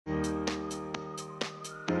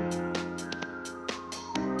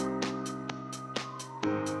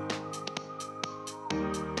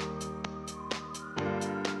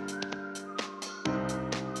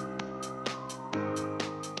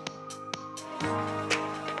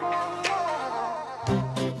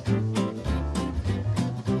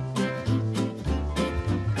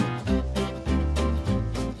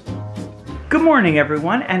Good morning,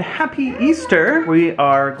 everyone, and happy Easter. We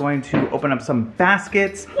are going to open up some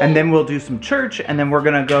baskets, and then we'll do some church, and then we're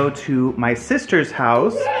gonna go to my sister's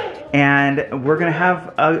house, and we're gonna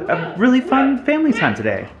have a really fun family time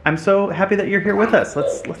today. I'm so happy that you're here with us.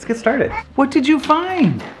 Let's get started. What did you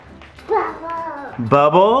find? Bubbles.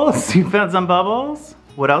 Bubbles? You found some bubbles?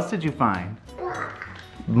 What else did you find?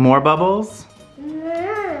 More bubbles?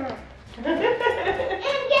 And guess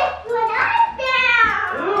what I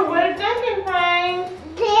found? Ooh, what did Duncan find?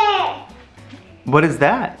 This. What is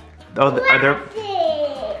that? Oh, are there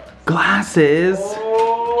glasses?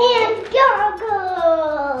 And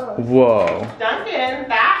goggles. Whoa. Duncan,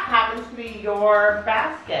 that happens to be your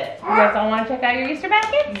basket. You guys all want to check out your Easter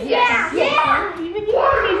basket? Yeah. Yeah. Even you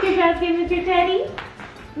want Easter basket, Mr. Teddy?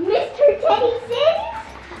 Mr. Teddy Sings?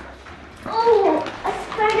 Oh, a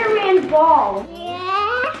Spider-Man ball.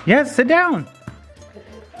 Yeah. Yes, sit down.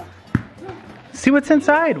 See what's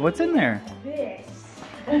inside. What's in there? This.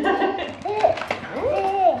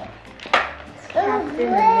 Captain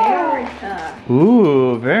America.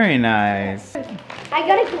 Ooh, very nice. I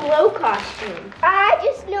got a glow costume. I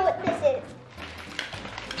just know what this is.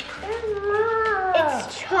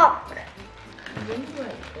 It's chalk.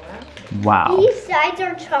 Wow. These sides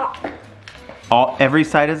are chalk. Every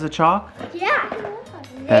side is a chalk? Yeah.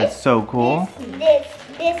 That's so cool. This.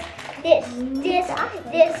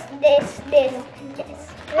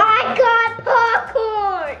 I got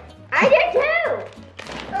popcorn. I did too.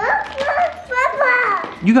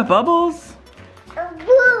 Bubba. You got bubbles?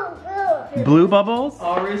 Blue. Blue bubbles?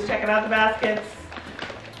 Oh, Ruth's checking out the baskets.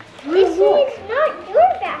 This is not your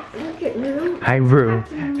basket. Look at Rue. Hi, Rue.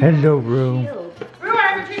 Hello, Rue. Rue, I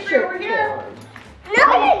have a treat for you over here. No,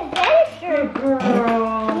 an adventure.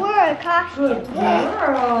 Girl. We're a costume.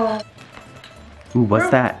 Girl. Ooh, what's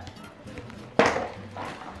that?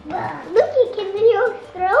 Looky, can you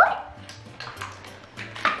throw it?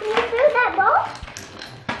 Can you throw that ball?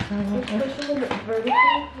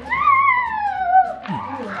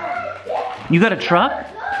 You got a truck?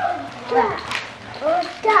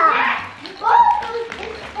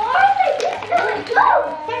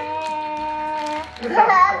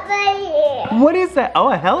 What is that? Oh,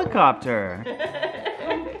 a helicopter.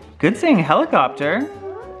 Good saying helicopter.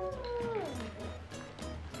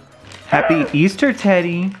 Happy Easter,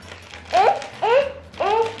 Teddy.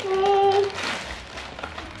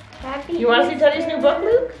 You want to see Teddy's new book,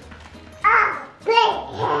 Luke?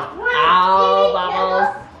 Ow, Bubbles.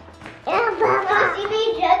 You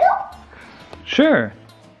need juggle? Sure.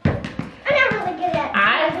 I'm not really good at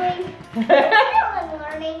juggling. I'm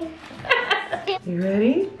learning. You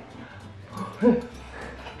ready?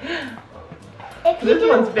 This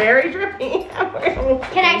one's very drippy.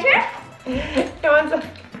 Can I try?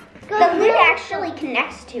 The lid actually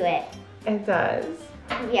connects to it. It does.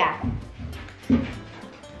 Yeah.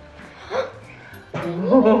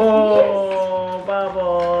 Oh,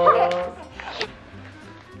 bubbles.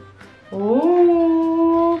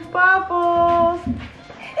 Ooh, bubbles.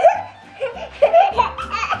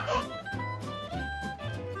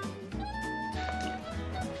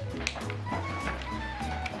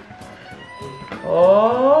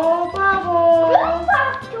 Oh, bubbles.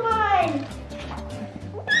 Popcorn.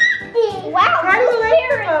 Wow, Try to lick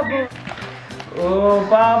bubbles. Oh,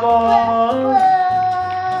 bubbles.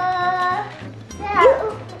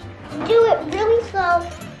 Do it really slow.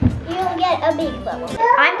 You'll get a big bubble.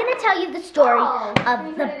 I'm gonna tell you the story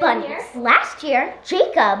of the bunnies. Last year,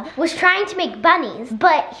 Jacob was trying to make bunnies,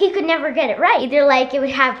 but he could never get it right. Either like it would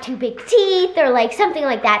have too big teeth or like something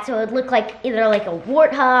like that, so it would look like either like a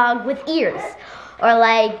warthog with ears or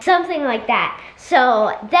like something like that.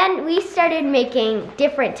 So then we started making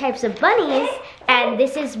different types of bunnies, and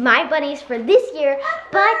this is my bunnies for this year,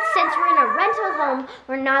 but since we're in a rental home,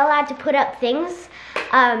 we're not allowed to put up things.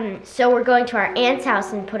 So we're going to our aunt's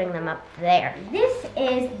house and putting them up there. This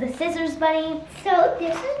is the scissors bunny. So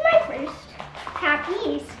this is my first. Happy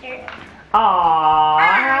Easter. Aww,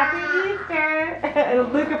 happy Easter.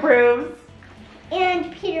 Luke approves.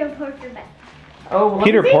 And Peter Porker bunny. Oh, let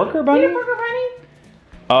Peter me see. Porker bunny? Peter Porker bunny?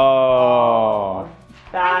 Oh.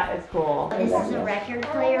 That is cool. This is a record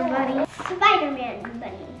player bunny. Spider-Man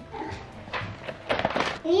bunny.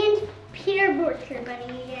 And Peter Porker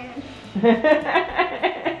bunny again.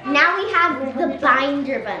 Now we have the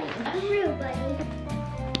binder bunny. Rue bunny.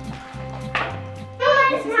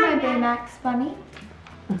 This is my Baymax bunny.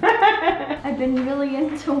 I've been really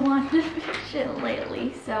into WandaVision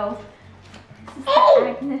lately, so this is the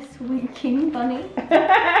Agnes winking bunny.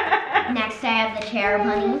 Next I have the chair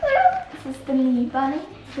bunny. This is the me bunny,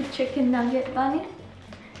 the chicken nugget bunny.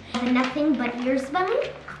 The nothing but ears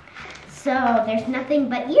bunny. So there's nothing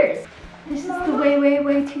but ears. This is the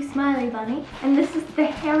way too smiley bunny. And this is the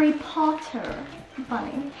Harry Potter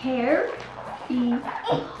bunny. Hair,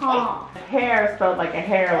 paw. Hair spelled like a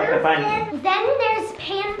hair, like a bunny. Then there's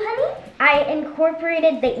Pan Bunny. I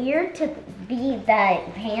incorporated the ear to be the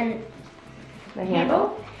pan. The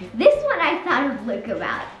handle? This one I thought of Luke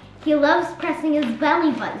about. He loves pressing his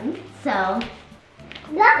belly button, so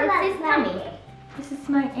it's his tummy. This is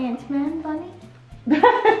my Ant-Man bunny.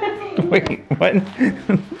 Wait, what?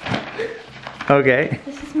 Okay.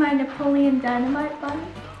 This is my Napoleon Dynamite bunny.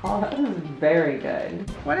 Oh, that was very good.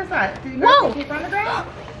 What is that? Did you Whoa! guys keep on the ground?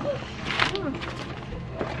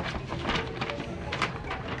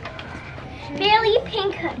 Bailey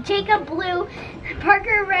pink, Jacob blue,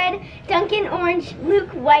 Parker red, Duncan orange, Luke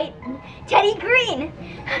white, Teddy green.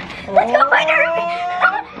 Let's go find her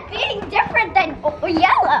being different than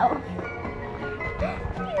yellow.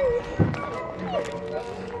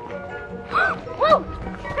 Whoa!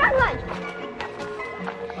 That one.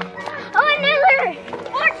 Oh, another.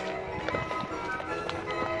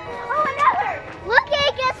 Oh, another. Looky,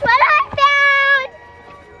 guess what I found?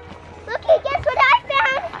 Looky, guess what I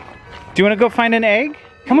found? Do you want to go find an egg?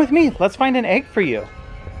 Come with me. Let's find an egg for you.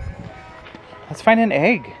 Let's find an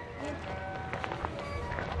egg.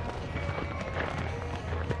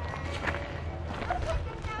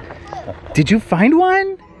 Did you find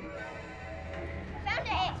one? Found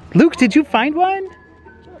it. Luke, did you find one?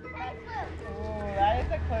 Oh, that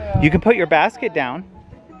is a clue. You can put your basket down.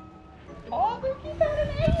 Oh, Lukey found an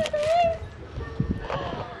egg, guys.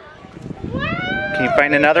 Wow. Can you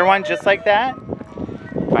find another one just like that?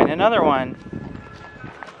 Find another one.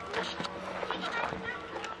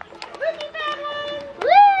 Looky found one.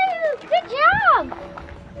 Woo! Good job.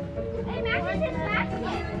 Hey, Max, it's his basket.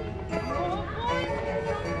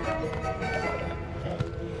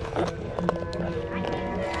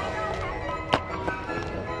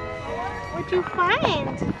 What'd you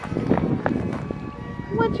find?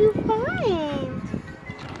 What'd you find?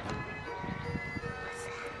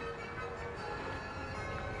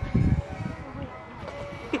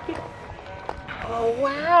 Oh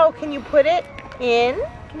wow, can you put it in?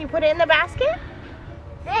 Can you put it in the basket?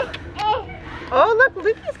 Oh look,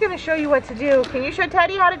 Lukey's gonna show you what to do. Can you show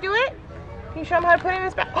Teddy how to do it? Can you show him how to put it in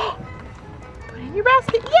his basket? Oh, put it in your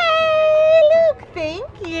basket. Yay, Luke,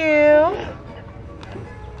 thank you.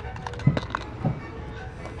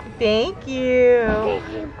 Thank you.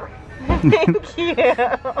 Thank you.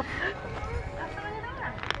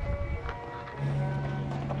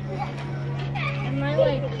 Am I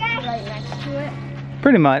like right next to it?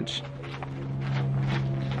 Pretty much.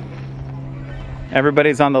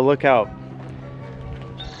 Everybody's on the lookout.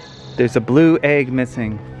 There's a blue egg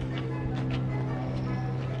missing.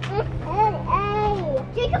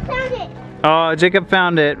 Jacob found it. Oh, Jacob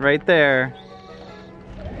found it right there.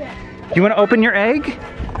 Do you want to open your egg?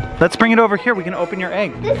 Let's bring it over here. We can open your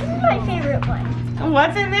egg. This is my favorite one.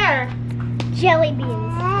 What's in there? Jelly beans.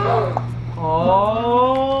 Oh.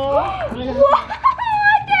 Whoa,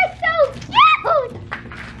 that's so cute.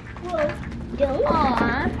 Whoa, don't.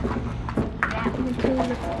 Aww.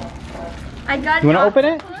 I got You want to open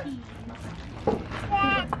it?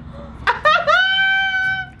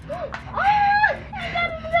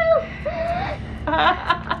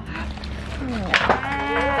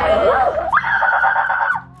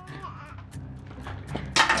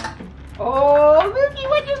 Oh, Lukey,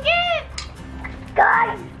 what'd you get?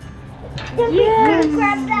 Guys, Yes.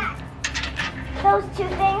 grab that. Those two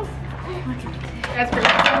things. That's for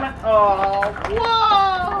Mama. Oh,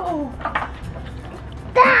 whoa!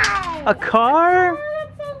 That. A car?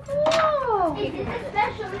 That's so cool. This is a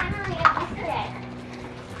special memory of this day.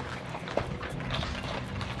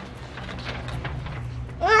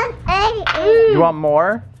 You want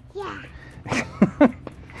more? Yeah.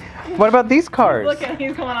 What about these cars? Look at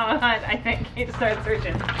he's going on a hunt, I think. He just started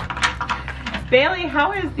searching. Bailey,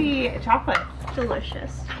 how is the chocolate?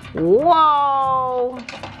 Delicious. Whoa!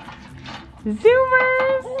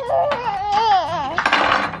 Zoomers!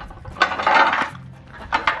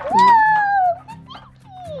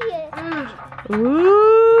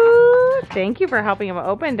 Ooh! Thank you for helping him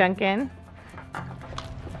open, Duncan.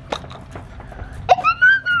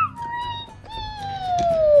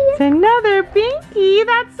 It's another Binky!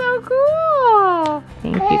 That's so cool!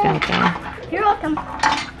 Thank you, Duncan. You're welcome.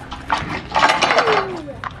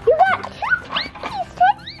 You got two babies,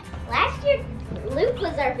 Teddy. Last year, Luke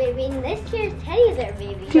was our baby, and this year, Teddy's our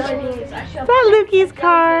baby. Is that Lukey's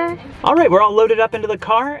car? All right, we're all loaded up into the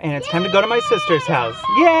car, and it's time to go to my sister's house.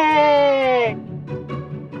 Yay!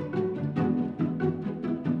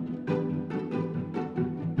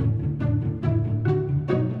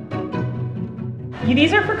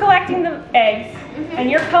 These are for collecting the eggs, and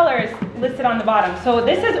your color is listed on the bottom. So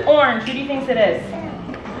this is orange. Who do you think it is?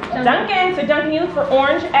 Duncan. So Duncan, you look for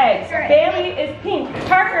orange eggs. Bailey is pink.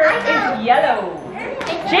 Parker is yellow.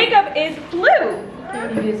 Jacob is blue.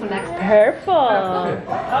 Can you do some next? Purple.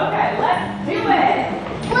 Okay, let's do it.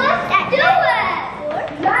 Let's do it.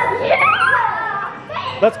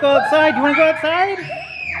 Yeah. Let's go outside. You want to go outside?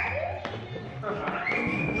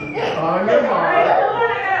 On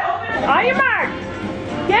your mark.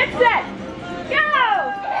 Get set. Go.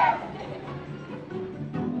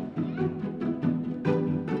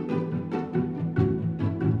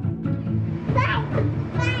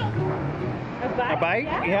 A bite?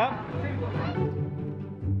 Yeah.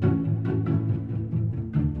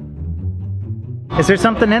 Is there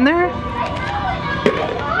something in there?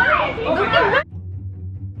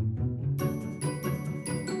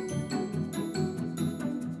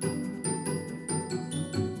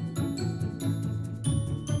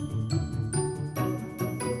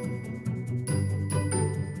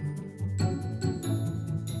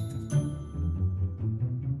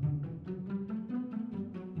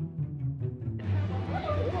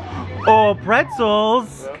 Oh,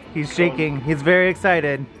 pretzels! He's shaking. He's very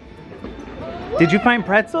excited. Did you find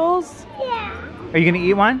pretzels? Yeah. Are you gonna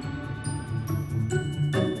eat one?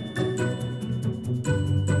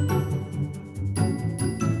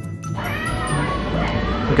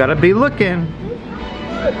 You gotta be looking.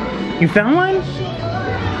 You found one?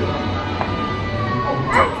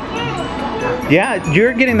 Yeah,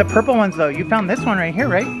 you're getting the purple ones though. You found this one right here,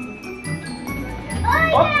 right?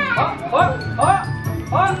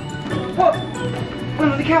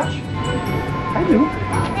 Under the couch. I do.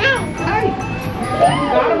 Hi. You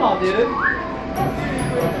got them all, dude.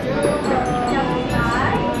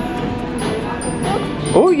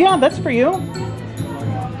 Oh yeah, that's for you.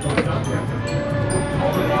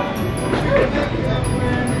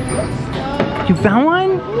 You found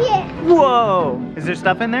one? Yeah. Whoa! Is there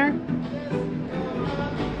stuff in there?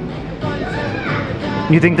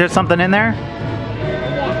 You think there's something in there?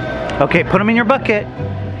 Okay, put them in your bucket.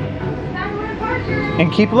 And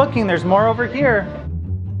keep looking, there's more over here.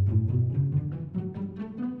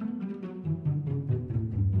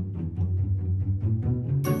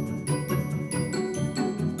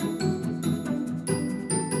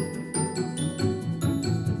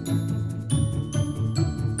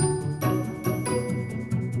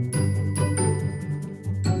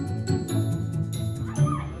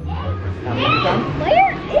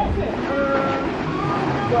 Where is it?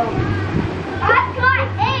 I've got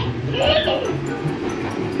eggs.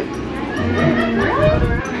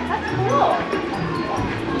 That's cool.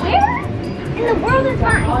 Where in the world is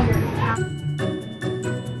mine?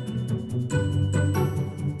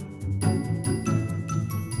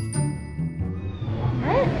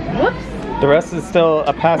 Whoops. The rest is still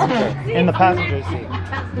a passenger, in the passenger seat.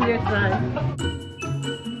 Passenger side.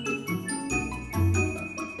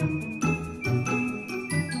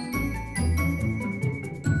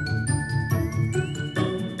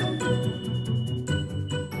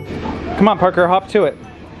 Come on, Parker, hop to it.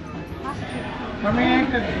 Let me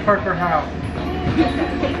anchor Parker House.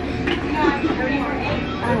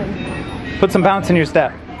 Put some bounce in your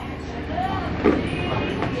step.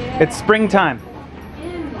 It's springtime.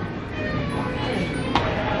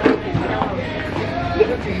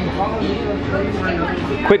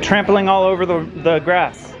 Quit trampling all over the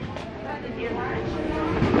grass.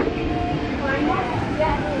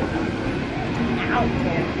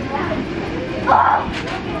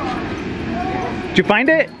 Did you find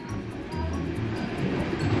it?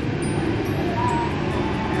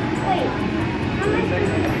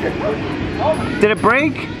 Did it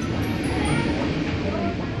break? Can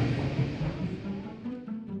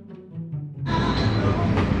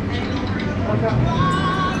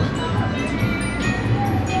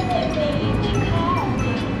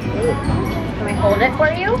we hold it for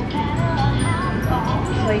you?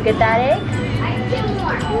 Will you get that egg?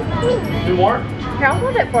 Two more? Here, I'll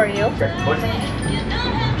hold it for you. Okay, push.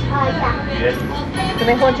 Yeah. Can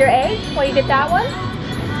we hold your egg? Will you get that one?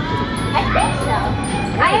 I think so.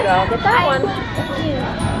 There you go. Get that one.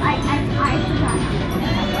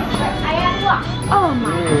 I have lost. Oh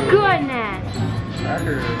my goodness.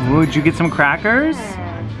 Crackers. Ooh, did you get some crackers?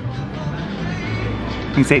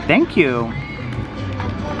 You can say thank you.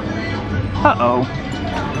 Uh-oh.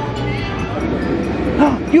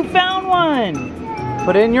 You found one!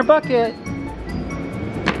 Put it in your bucket.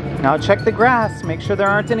 Now check the grass. Make sure there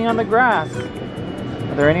aren't any on the grass.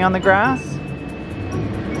 Are there any on the grass?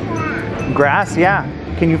 Grass, yeah.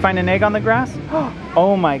 Can you find an egg on the grass?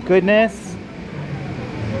 Oh my goodness.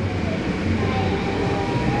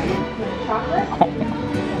 Chocolate?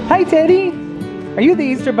 Hi, Teddy. Are you the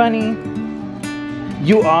Easter Bunny?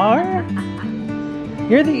 You are?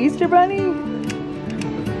 You're the Easter Bunny?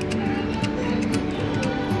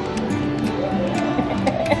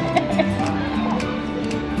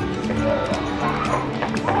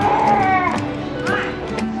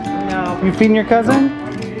 No. You feeding your cousin?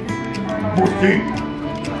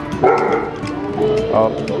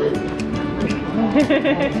 Oh.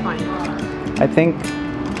 It's fine. I think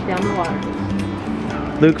Down the water.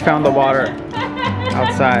 Luke found the water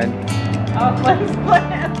outside. Oh, Glenn's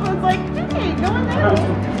like, hey, go in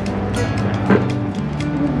there.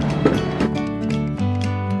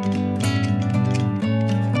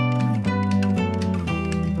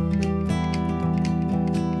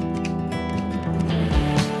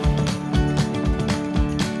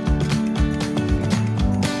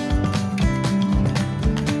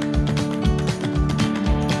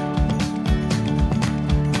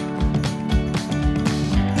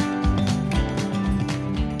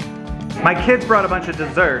 My kids brought a bunch of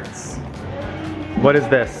desserts. What is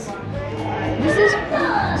this? This is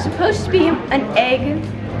supposed to be an egg.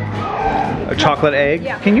 A chocolate egg?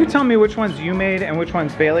 Yeah. Can you tell me which ones you made and which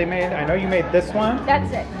ones Bailey made? I know you made this one.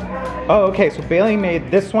 That's it. Oh, okay, so Bailey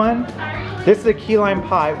made this one. This is a key lime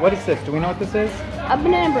pie. What is this? Do we know what this is? A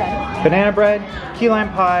banana bread. Banana bread, key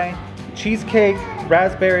lime pie, cheesecake,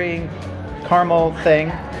 raspberry, caramel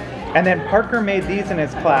thing. And then Parker made these in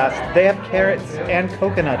his class. They have carrots and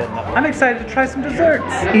coconut in them. I'm excited to try some desserts.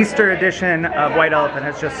 Easter edition of White Elephant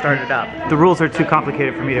has just started up. The rules are too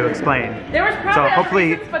complicated for me to explain. There was So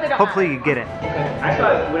probably hopefully you get it. I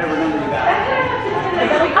thought whatever number you got.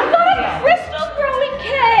 I got a crystal growing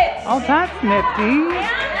kit. Oh, that's nifty.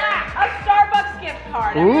 And a Starbucks gift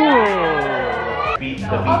card. Ooh.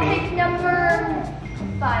 I'll take number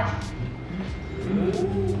 5.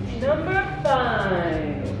 Number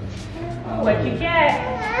 5. What you get?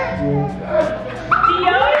 Deodorant.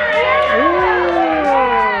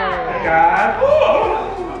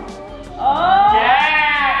 Oh.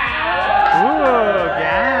 Yeah. Ooh,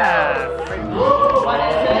 gas. What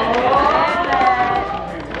is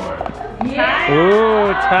it? Yeah.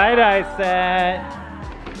 Ooh, tie-dye set.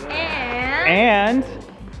 And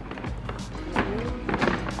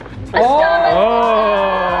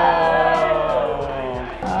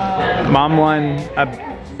Mom won a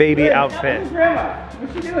baby outfit. Grandma,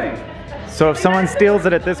 what's she doing? So if someone steals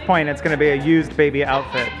it at this point, it's going to be a used baby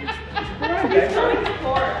outfit. Very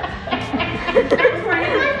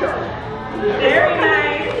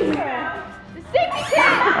nice.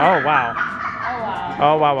 Oh wow.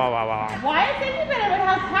 Oh wow, wow, wow, wow. Why is it even at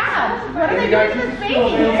house tabs? What are they doing to this baby?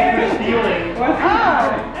 Oh,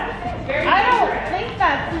 I don't think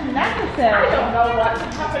that's necessary. I don't know what's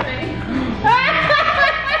happening.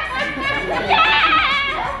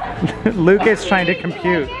 Luke is trying to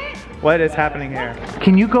compute what is happening here.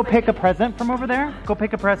 Can you go pick a present from over there? Go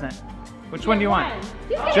pick a present. Which one do you want?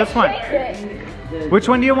 Just one. Which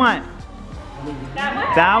one do you want? That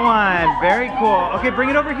one? That one. Very cool. Okay, bring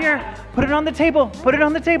it over here. Put it on the table. Put it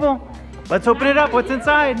on the table. Let's open it up. What's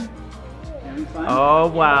inside? Oh,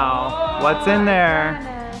 wow. What's in there?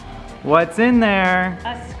 What's in there?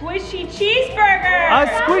 A squishy cheeseburger. A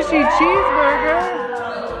squishy cheeseburger.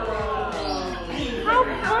 How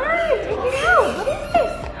fun! Take it out. What is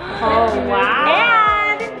this? Oh,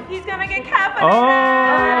 wow. And he's gonna get caffeinated. Oh,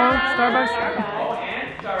 Starbucks.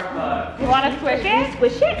 You want to squish it?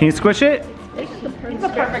 Squish it? Can you squish it? It's the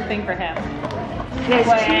perfect thing for him. There's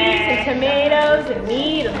cheese and tomatoes and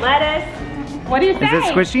meat and lettuce. What do you say? Is it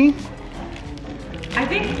squishy? I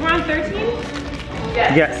think it's around 13.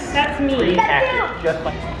 Yes. That's me. Just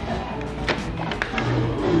like.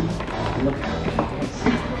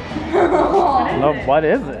 No, what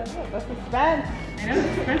is it? The suspense.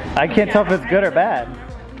 I can't tell if it's good or bad.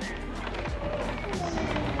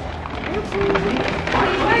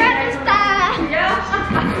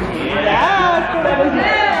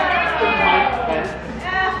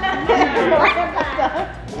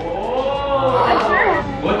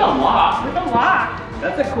 With a lock. With a lock.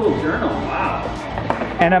 That's a cool journal. Wow.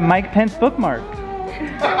 And a Mike Pence bookmark.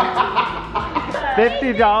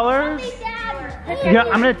 $50? Yeah,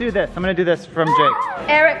 I'm gonna do this. I'm gonna do this from Jake.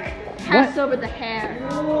 Eric, pass over the hair.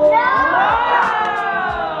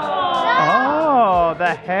 Oh,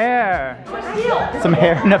 the hair. Some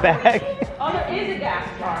hair in a bag. Oh, there is a gas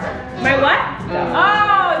bar. My what? Oh,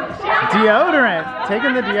 Deodorant.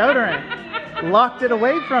 Taking the deodorant. Locked it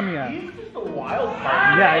away from you. He's just a wild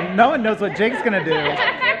card. Yeah, no one knows what Jake's gonna do.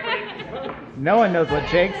 No one knows what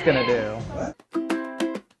Jake's gonna do.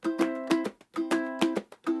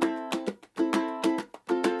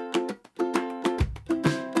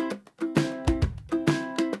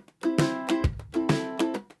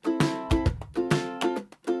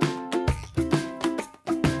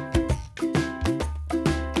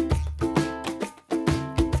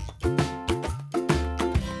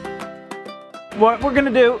 what we're gonna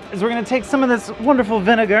do is we're gonna take some of this wonderful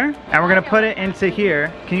vinegar and we're gonna put it into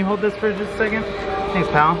here. Can you hold this for just a second? Thanks,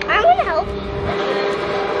 pal. I'm gonna help.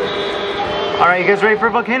 All right, you guys ready for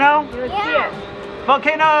volcano? Yeah.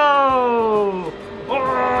 Volcano! Oh,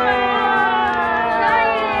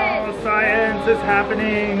 science is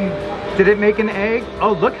happening. Did it make an egg?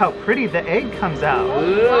 Oh, look how pretty the egg comes out.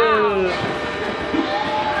 Wow.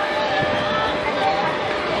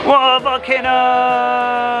 Whoa, volcano!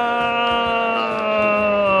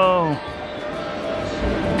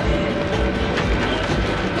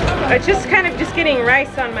 It's just kind of just getting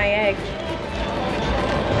rice on my egg.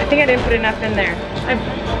 I think I didn't put enough in there.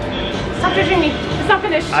 Stop judging me. It's not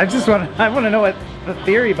finished. I want to know what the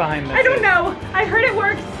theory behind this I don't is. know. I heard it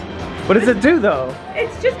works. What does it do though?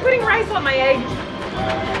 It's just putting rice on my egg.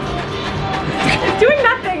 It's doing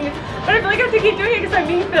nothing. But I feel like I have to keep doing it because I'm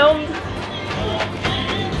being filmed.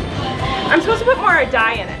 I'm supposed to put more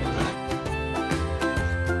dye in it.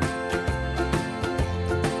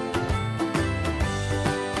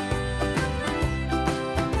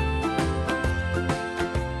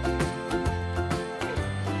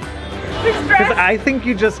 Because I think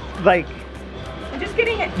you just like I'm just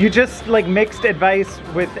getting it. you just like mixed advice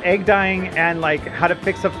with egg dyeing and like how to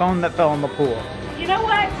fix a phone that fell in the pool. You know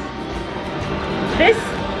what? This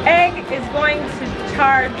egg is going to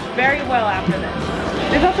charge very well after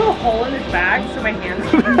this. There's also a hole in this bag, so my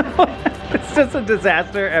hands. It's just a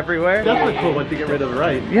disaster everywhere. That's a cool one to get rid of the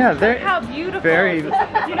rice. Yeah, they're How beautiful. very.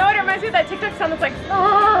 You know what it reminds me of that TikTok sound that's like.